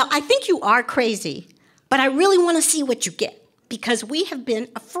say, well, I think you are crazy, but I really want to see what you get, because we have been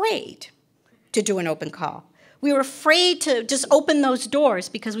afraid to do an open call. We were afraid to just open those doors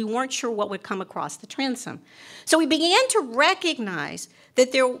because we weren't sure what would come across the transom. So we began to recognize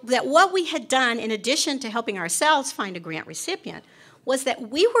that what we had done, in addition to helping ourselves find a grant recipient, was that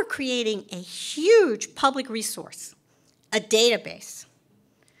we were creating a huge public resource, a database,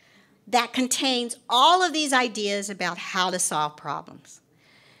 that contains all of these ideas about how to solve problems.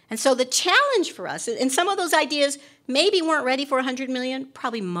 And so the challenge for us, and some of those ideas maybe weren't ready for 100 million,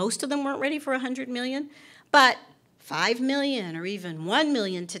 probably most of them weren't ready for 100 million, but 5 million or even 1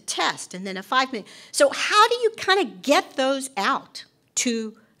 million to test, and then a 5 million. So how do you kind of get those out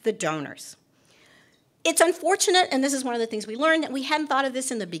to the donors? It's unfortunate, and this is one of the things we learned, that we hadn't thought of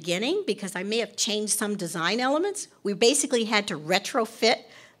this in the beginning because I may have changed some design elements. We basically had to retrofit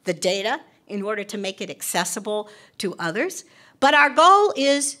the data in order to make it accessible to others. But our goal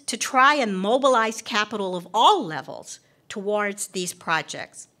is to try and mobilize capital of all levels towards these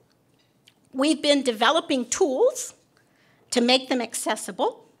projects. We've been developing tools to make them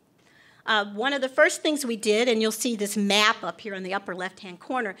accessible. One of the first things we did, and you'll see this map up here in the upper left-hand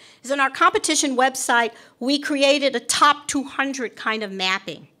corner, is on our competition website, we created a top 200 kind of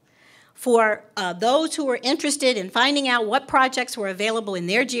mapping for those who were interested in finding out what projects were available in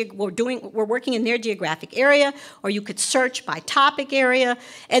their were working in their geographic area, or you could search by topic area.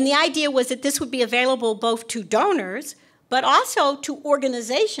 And the idea was that this would be available both to donors, but also to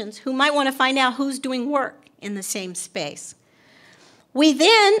organizations who might want to find out who's doing work in the same space. We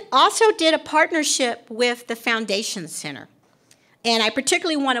then also did a partnership with the Foundation Center. And I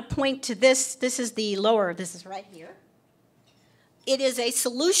particularly want to point to this. This is the lower, this is right here. It is a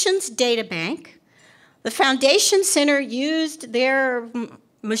solutions data bank. The Foundation Center used their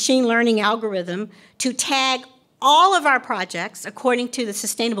machine learning algorithm to tag all of our projects according to the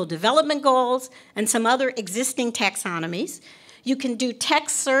Sustainable Development Goals and some other existing taxonomies. You can do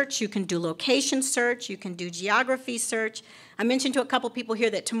text search, you can do location search, you can do geography search. I mentioned to a couple people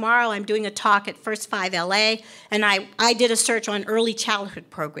here that tomorrow I'm doing a talk at First 5 LA, and I did a search on early childhood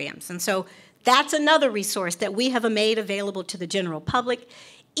programs. And so that's another resource that we have made available to the general public.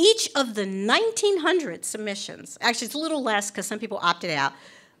 Each of the 1,900 submissions, actually it's a little less because some people opted out,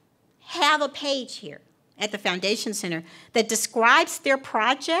 have a page here at the Foundation Center that describes their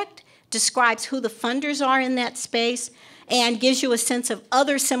project, describes who the funders are in that space, and gives you a sense of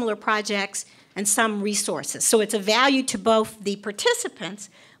other similar projects and some resources. So it's a value to both the participants,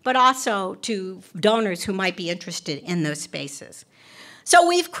 but also to donors who might be interested in those spaces. So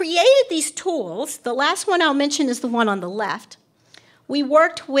we've created these tools. The last one I'll mention is the one on the left. We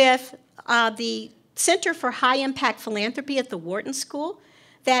worked with the Center for High Impact Philanthropy at the Wharton School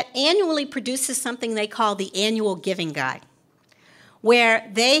that annually produces something they call the Annual Giving Guide, where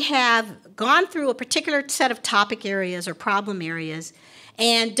they have gone through a particular set of topic areas or problem areas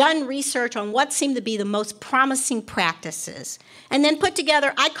and done research on what seem to be the most promising practices, and then put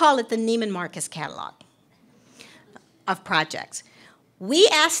together, I call it the Neiman Marcus catalog of projects. We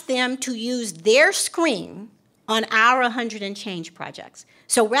asked them to use their screen on our 100&Change projects.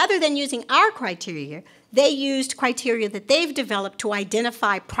 So rather than using our criteria, they used criteria that they've developed to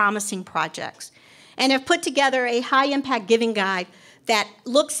identify promising projects and have put together a high-impact giving guide that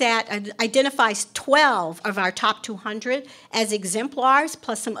looks at and identifies 12 of our top 200 as exemplars,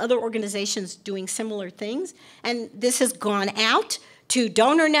 plus some other organizations doing similar things. And this has gone out to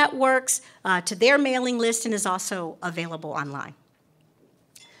donor networks, to their mailing list, and is also available online.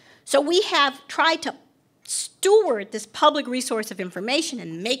 So we have tried to steward this public resource of information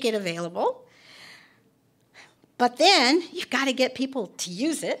and make it available. But then you've got to get people to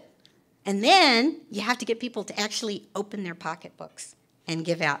use it. And then you have to get people to actually open their pocketbooks and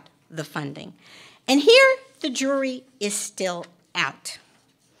give out the funding. And here the jury is still out.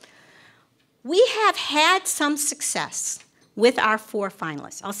 We have had some success with our 4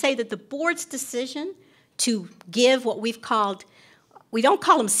 finalists. I'll say that the board's decision to give what we've called, we don't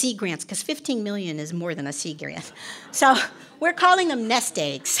call them seed grants because $15 million is more than a seed grant. So we're calling them nest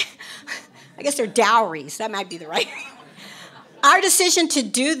eggs. I guess they're dowries. That might be the right. Our decision to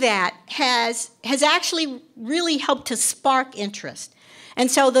do that has actually really helped to spark interest.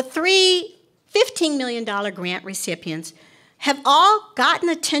 And so the 3 $15 million grant recipients have all gotten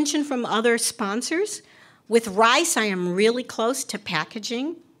attention from other sponsors. With Rice, I am really close to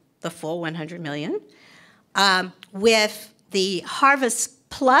packaging the full $100 million. With the Harvest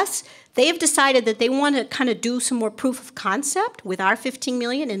Plus, they've decided that they want to kind of do some more proof of concept with our $15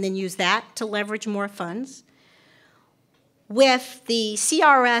 million and then use that to leverage more funds. With the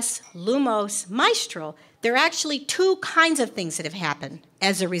CRS Lumos Maestro, there are actually 2 kinds of things that have happened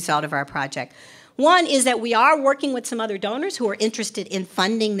as a result of our project. One is that we are working with some other donors who are interested in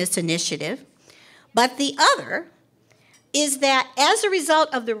funding this initiative. But the other is that as a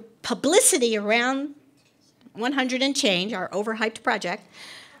result of the publicity around 100&Change, our overhyped project,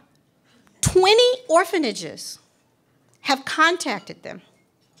 20 orphanages have contacted them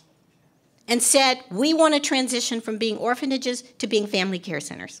and said, we want to transition from being orphanages to being family care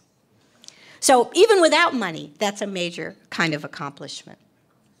centers. So even without money, that's a major kind of accomplishment.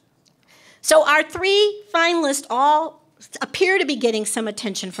 So our 3 finalists all appear to be getting some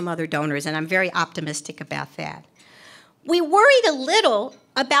attention from other donors, and I'm very optimistic about that. We worried a little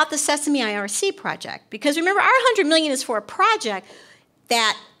about the Sesame IRC project, because remember, our $100 million is for a project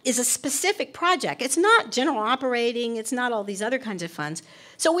that is a specific project. It's not general operating, it's not all these other kinds of funds.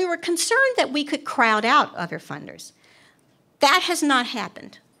 So we were concerned that we could crowd out other funders. That has not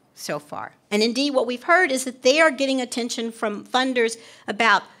happened so far. And indeed, what we've heard is that they are getting attention from funders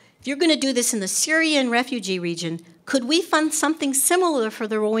about, if you're going to do this in the Syrian refugee region, could we fund something similar for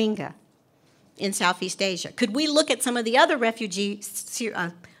the Rohingya in Southeast Asia? Could we look at some of the other refugee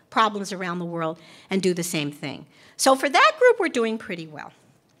problems around the world and do the same thing. So for that group, we're doing pretty well.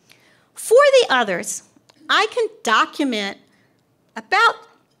 For the others, I can document about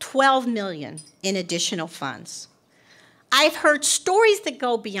 12 million in additional funds. I've heard stories that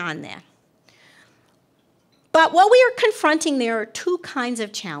go beyond that. But what we are confronting there are two kinds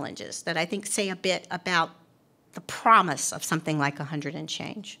of challenges that I think say a bit about the promise of something like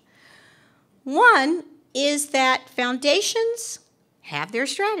 100&Change. One is that foundations have their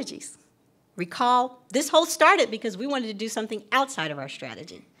strategies. Recall, this whole started because we wanted to do something outside of our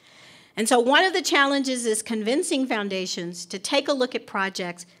strategy. And so one of the challenges is convincing foundations to take a look at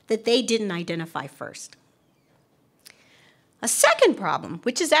projects that they didn't identify first. A second problem,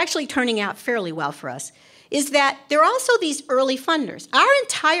 which is actually turning out fairly well for us, is that there are also these early funders. Our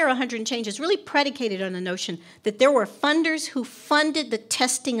entire 100&Change is really predicated on the notion that there were funders who funded the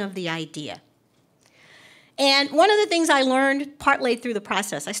testing of the idea. And one of the things I learned partway through the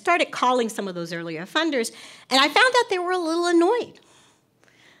process, I started calling some of those earlier funders, and I found out they were a little annoyed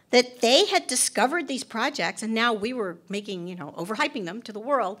that they had discovered these projects, and now we were making, overhyping them to the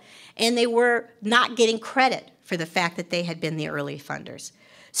world, and they were not getting credit for the fact that they had been the early funders.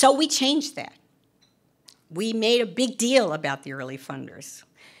 So we changed that. We made a big deal about the early funders,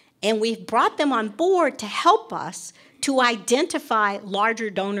 and we've brought them on board to help us to identify larger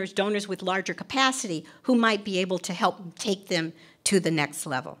donors, donors with larger capacity, who might be able to help take them to the next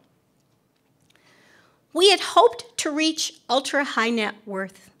level. We had hoped to reach ultra-high net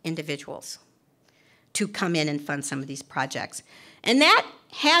worth individuals to come in and fund some of these projects. And that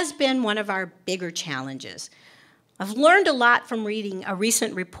has been one of our bigger challenges. I've learned a lot from reading a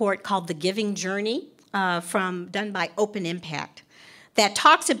recent report called The Giving Journey, done by Open Impact, that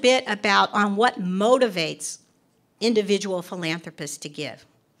talks a bit about on what motivates individual philanthropists to give.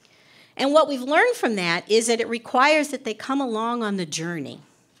 And what we've learned from that is that it requires that they come along on the journey.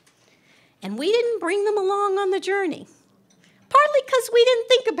 And we didn't bring them along on the journey, partly because we didn't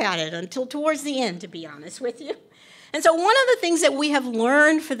think about it until towards the end, to be honest with you. And so one of the things that we have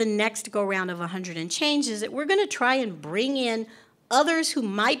learned for the next go-round of 100&Change is that we're going to try and bring in others who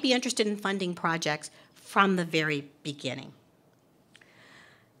might be interested in funding projects from the very beginning.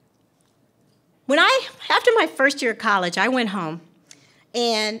 After my first year of college, I went home,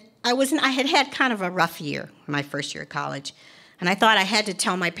 and I had had kind of a rough year my first year of college, and I thought I had to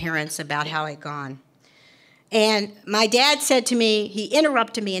tell my parents about how I'd gone. And my dad said to me, he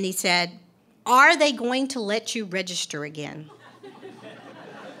interrupted me, and he said, "Are they going to let you register again?"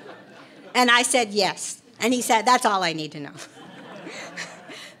 And I said, "Yes." And he said, "That's all I need to know."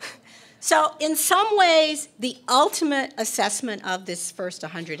 So in some ways, the ultimate assessment of this first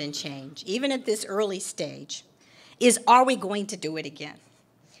 100&Change, even at this early stage, is, are we going to do it again?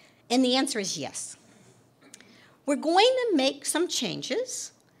 And the answer is yes. We're going to make some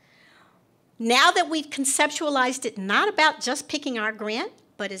changes. Now that we've conceptualized it not about just picking our grant,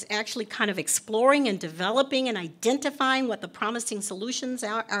 but is actually kind of exploring and developing and identifying what the promising solutions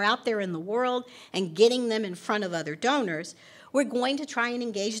are out there in the world and getting them in front of other donors, we're going to try and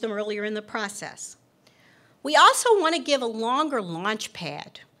engage them earlier in the process. We also want to give a longer launch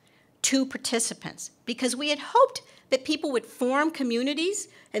pad to participants because we had hoped that people would form communities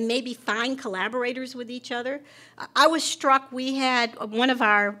and maybe find collaborators with each other. I was struck, we had, one of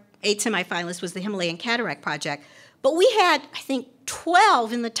our 8 semifinalists was the Himalayan Cataract Project, but we had, I think,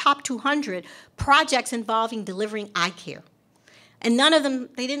 12 in the top 200 projects involving delivering eye care. And none of them,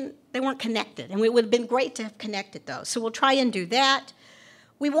 they weren't connected. And it would have been great to have connected those. So we'll try and do that.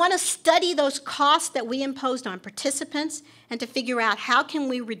 We want to study those costs that we imposed on participants and to figure out how can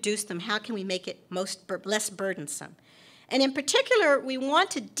we reduce them, how can we make it less burdensome. And in particular, we want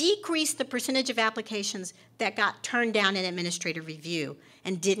to decrease the percentage of applications that got turned down in administrative review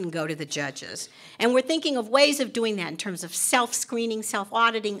and didn't go to the judges. And we're thinking of ways of doing that in terms of self-screening,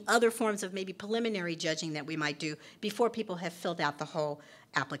 self-auditing, other forms of maybe preliminary judging that we might do before people have filled out the whole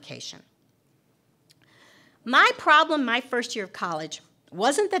application. My problem my first year of college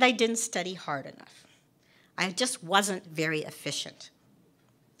wasn't that I didn't study hard enough. I just wasn't very efficient.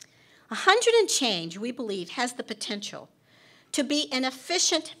 100&Change, we believe, has the potential to be an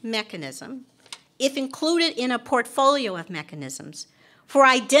efficient mechanism, if included in a portfolio of mechanisms, for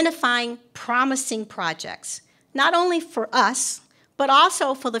identifying promising projects, not only for us, but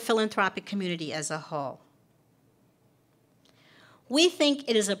also for the philanthropic community as a whole. We think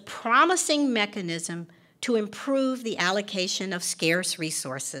it is a promising mechanism to improve the allocation of scarce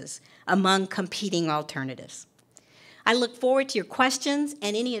resources among competing alternatives. I look forward to your questions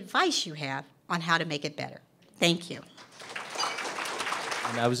and any advice you have on how to make it better. Thank you.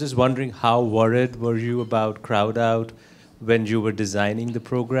 And I was just wondering, how worried were you about crowd out when you were designing the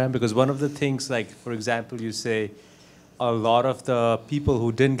program? Because one of the things, like, for example, you say a lot of the people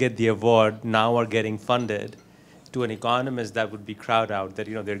who didn't get the award now are getting funded. To an economist, that would be crowd out, that,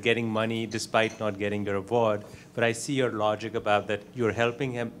 you know, they're getting money despite not getting your award. But I see your logic about that you're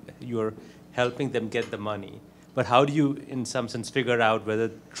helping them get the money. But how do you, in some sense, figure out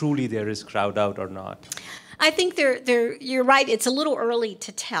whether truly there is crowd out or not? I think you're right, it's a little early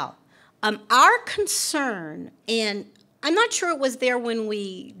to tell. Our concern, and I'm not sure it was there when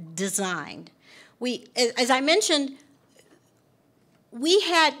we designed, as I mentioned,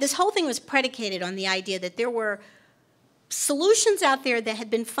 this whole thing was predicated on the idea that there were solutions out there that had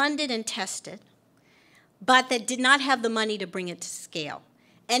been funded and tested, but that did not have the money to bring it to scale.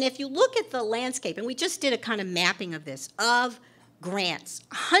 And if you look at the landscape, and we just did a kind of mapping of this, of grants,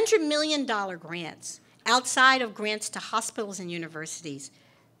 $100 million grants, outside of grants to hospitals and universities,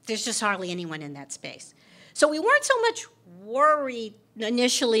 there's just hardly anyone in that space. So we weren't so much worried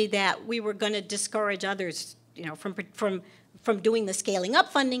initially that we were going to discourage others, you know, from doing the scaling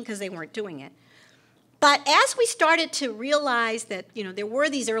up funding because they weren't doing it. But as we started to realize that, you know, there were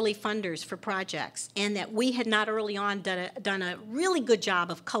these early funders for projects and that we had not early on done a really good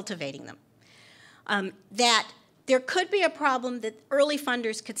job of cultivating them, that there could be a problem that early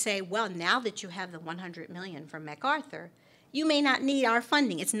funders could say, well, now that you have the $100 million from MacArthur, you may not need our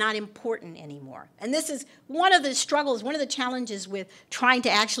funding. It's not important anymore. And this is one of the struggles, one of the challenges with trying to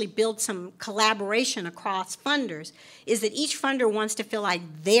actually build some collaboration across funders, is that each funder wants to feel like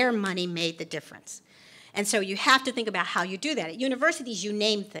their money made the difference. And so you have to think about how you do that. At universities, you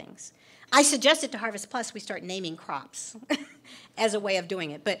name things. I suggested to Harvest Plus we start naming crops as a way of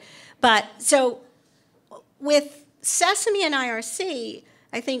doing it. But so with Sesame and IRC,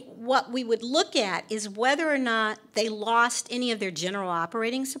 I think what we would look at is whether or not they lost any of their general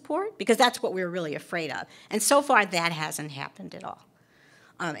operating support, because that's what we were really afraid of. And so far, that hasn't happened at all.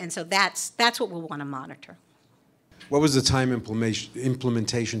 And so that's what we'll want to monitor. What was the time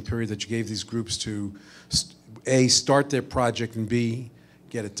implementation period that you gave these groups to, A, start their project, and B,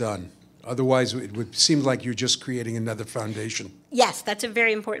 get it done? Otherwise, it would seem like you're just creating another foundation. Yes, that's a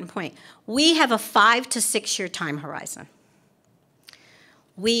very important point. We have a 5 to 6 year time horizon.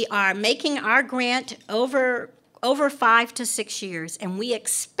 We are making our grant over 5 to 6 years, and we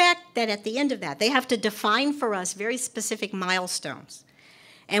expect that at the end of that, they have to define for us very specific milestones.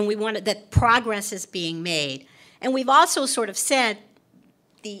 And we want that progress is being made. And we've also sort of said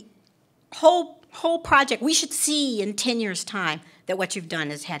the whole project, we should see in 10 years' time that what you've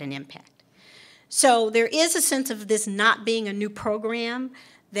done has had an impact. So there is a sense of this not being a new program,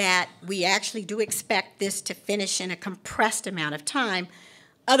 that we actually do expect this to finish in a compressed amount of time.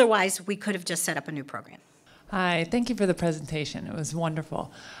 Otherwise, we could have just set up a new program. Hi, thank you for the presentation. It was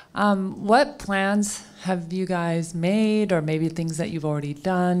wonderful. What plans have you guys made, or maybe things that you've already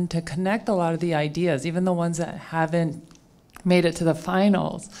done, to connect a lot of the ideas, even the ones that haven't made it to the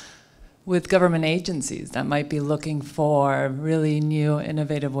finals, with government agencies that might be looking for really new,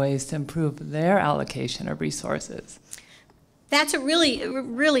 innovative ways to improve their allocation of resources? That's a really,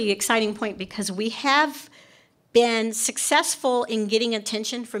 really exciting point, because we have been successful in getting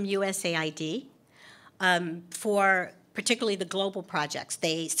attention from USAID for particularly the global projects.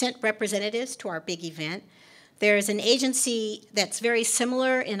 They sent representatives to our big event. There's an agency that's very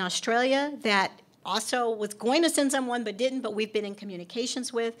similar in Australia that also was going to send someone but didn't, but we've been in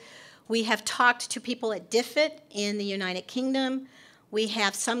communications with. We have talked to people at DFID in the United Kingdom. We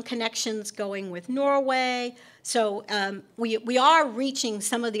have some connections going with Norway. So we are reaching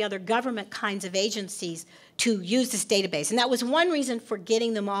some of the other government kinds of agencies to use this database. And that was one reason for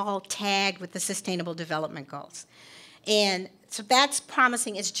getting them all tagged with the Sustainable Development Goals. And so that's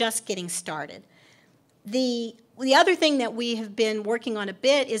promising. It's just getting started. The other thing that we have been working on a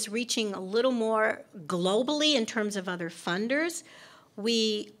bit is reaching a little more globally in terms of other funders.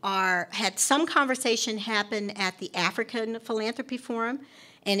 We had some conversation happen at the African Philanthropy Forum,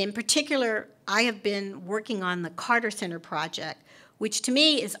 and in particular, I have been working on the Carter Center project, which to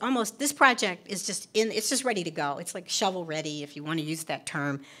me is almost, this project is it's just ready to go. It's like shovel ready, if you want to use that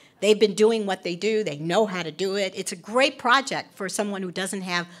term. They've been doing what they do. They know how to do it. It's a great project for someone who doesn't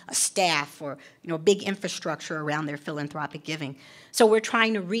have a staff or big infrastructure around their philanthropic giving. So we're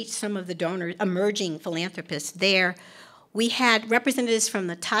trying to reach some of the donors, emerging philanthropists there. We had representatives from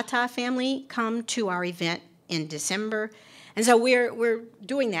the Tata family come to our event in December. And so we're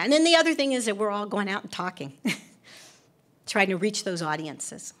doing that. And then the other thing is that we're all going out and talking, trying to reach those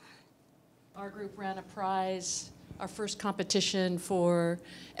audiences. Our group ran a prize our first competition for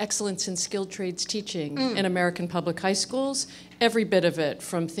excellence in skilled trades teaching in American public high schools. Every bit of it,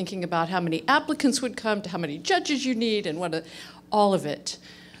 from thinking about how many applicants would come to how many judges you need and all of it.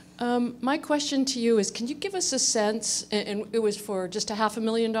 My question to you is, can you give us a sense, and it was for just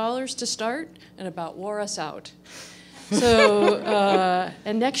 $500,000 to start, and about wore us out. So,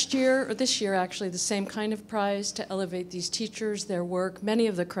 and next year, or this year actually, the same kind of prize to elevate these teachers, their work, many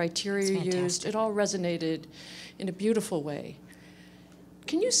of the criteria used, it all resonated in a beautiful way.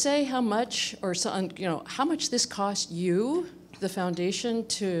 Can you say how much, or how much this cost you, the foundation,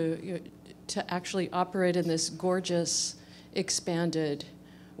 to actually operate in this gorgeous, expanded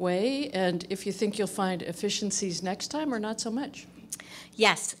way, and if you think you'll find efficiencies next time or not so much?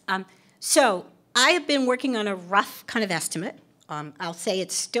 Yes. So I have been working on a rough kind of estimate. I'll say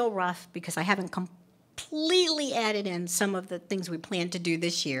it's still rough because I haven't completely added in some of the things we plan to do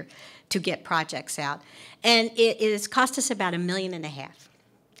this year to get projects out. And it has cost us about $1.5 million,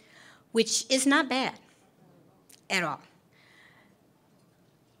 which is not bad at all.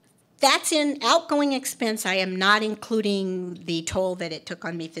 That's in outgoing expense. I am not including the toll that it took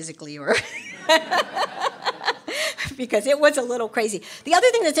on me physically, or because it was a little crazy. The other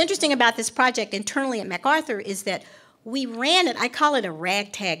thing that's interesting about this project internally at MacArthur is that we ran it, I call it a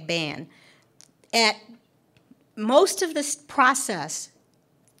ragtag band. At most of this process,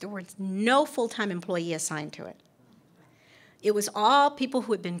 there was no full-time employee assigned to it. It was all people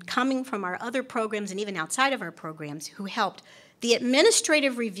who had been coming from our other programs and even outside of our programs who helped. The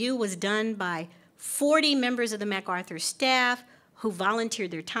administrative review was done by 40 members of the MacArthur staff who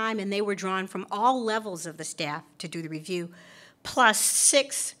volunteered their time, and they were drawn from all levels of the staff to do the review, plus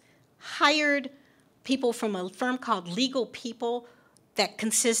 6 hired people from a firm called Legal People that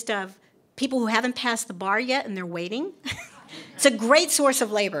consist of people who haven't passed the bar yet and they're waiting. It's a great source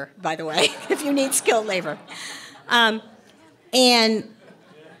of labor, by the way, if you need skilled labor.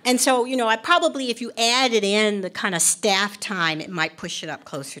 And so, I probably, if you added in the kind of staff time, it might push it up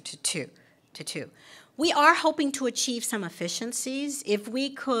closer to two. We are hoping to achieve some efficiencies. If we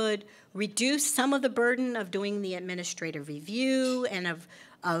could reduce some of the burden of doing the administrative review and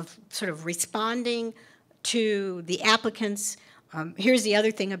of sort of responding to the applicants. Here's the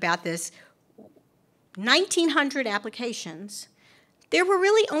other thing about this. 1,900 applications. There were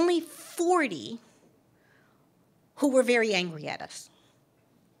really only 40 who were very angry at us.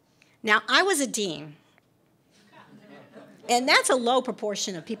 Now, I was a dean, and that's a low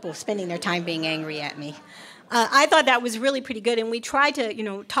proportion of people spending their time being angry at me. I thought that was really pretty good, and we tried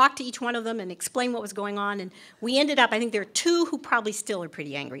to, talk to each one of them and explain what was going on, and we ended up, I think there are 2 who probably still are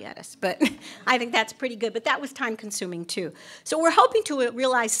pretty angry at us, but I think that's pretty good, but that was time-consuming, too. So we're hoping to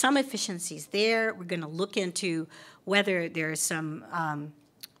realize some efficiencies there. We're going to look into whether there's some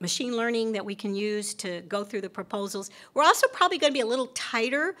machine learning that we can use to go through the proposals. We're also probably going to be a little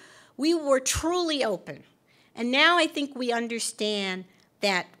tighter. We were truly open. And now I think we understand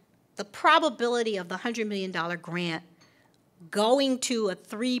that the probability of the $100 million grant going to a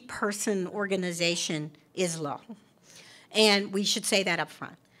 3-person organization is low. And we should say that up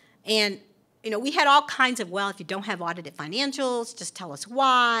front. And we had all kinds of, well, if you don't have audited financials, just tell us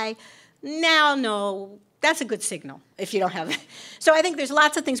why. Now, no, that's a good signal if you don't have it. So I think there's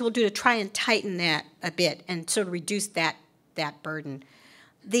lots of things we'll do to try and tighten that a bit and sort of reduce that burden.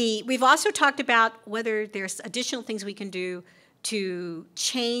 We've also talked about whether there's additional things we can do to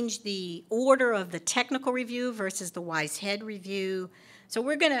change the order of the technical review versus the wise head review. So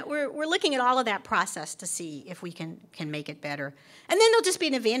we're looking at all of that process to see if we can make it better. And then there'll just be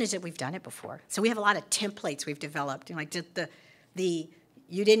an advantage that we've done it before. So we have a lot of templates we've developed, like the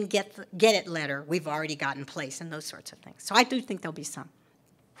you didn't get it letter we've already got in place and those sorts of things. So I do think there'll be some.